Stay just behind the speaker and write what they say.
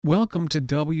Welcome to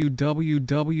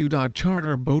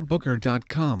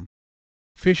www.charterboatbooker.com.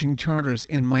 Fishing charters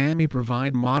in Miami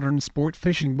provide modern sport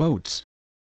fishing boats.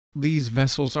 These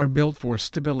vessels are built for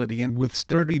stability, and with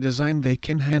sturdy design they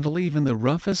can handle even the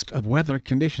roughest of weather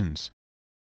conditions.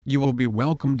 You will be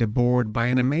welcomed aboard by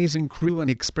an amazing crew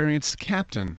and experienced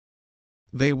captain.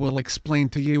 They will explain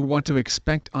to you what to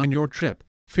expect on your trip,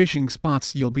 fishing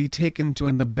spots you'll be taken to,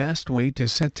 and the best way to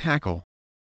set tackle.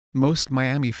 Most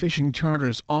Miami fishing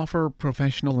charters offer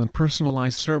professional and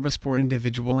personalized service for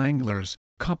individual anglers,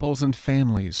 couples and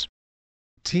families.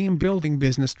 Team building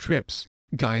business trips,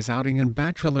 guys outing and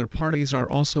bachelor parties are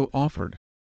also offered.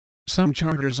 Some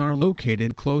charters are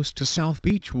located close to South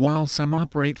Beach, while some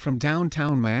operate from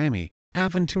downtown Miami,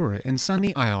 Aventura and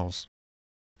Sunny Isles.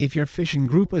 If your fishing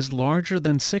group is larger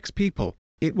than 6 people,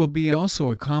 it will be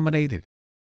also accommodated.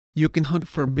 You can hunt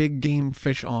for big game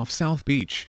fish off South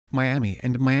Beach, Miami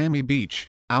and Miami Beach,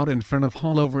 out in front of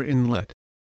Haulover Inlet.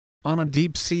 On a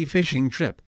deep-sea fishing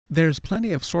trip, there's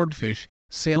plenty of swordfish,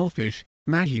 sailfish,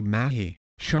 mahi-mahi,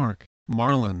 shark,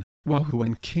 marlin, wahoo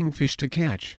and kingfish to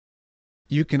catch.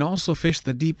 You can also fish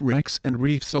the deep wrecks and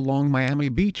reefs along Miami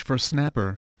Beach for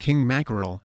snapper, king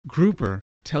mackerel, grouper,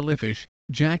 telefish,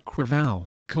 jack crevalle,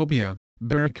 cobia,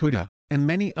 barracuda, and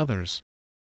many others.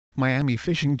 Miami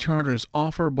fishing charters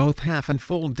offer both half and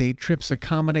full day trips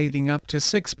accommodating up to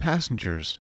 6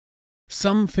 passengers.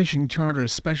 Some fishing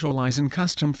charters specialize in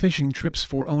custom fishing trips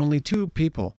for only 2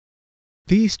 people.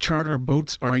 These charter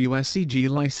boats are USCG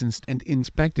licensed and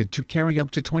inspected to carry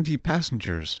up to 20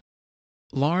 passengers.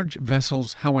 Large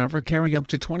vessels, however, carry up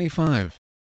to 25.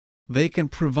 They can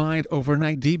provide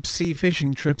overnight deep-sea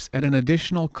fishing trips at an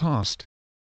additional cost.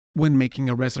 When making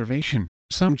a reservation,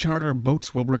 some charter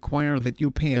boats will require that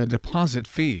you pay a deposit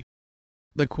fee.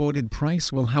 The quoted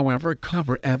price will, however,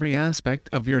 cover every aspect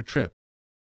of your trip.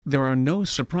 There are no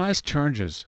surprise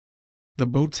charges. The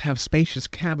boats have spacious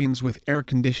cabins with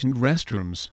air-conditioned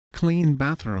restrooms, clean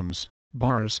bathrooms,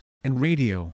 bars, and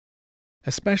radio.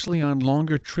 Especially on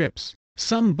longer trips,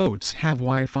 some boats have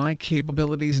Wi-Fi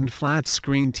capabilities and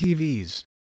flat-screen TVs.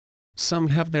 Some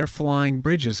have their flying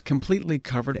bridges completely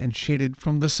covered and shaded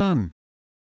from the sun.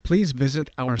 Please visit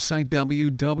our site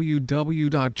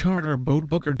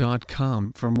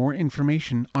www.charterboatbooker.com for more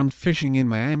information on fishing in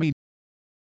Miami.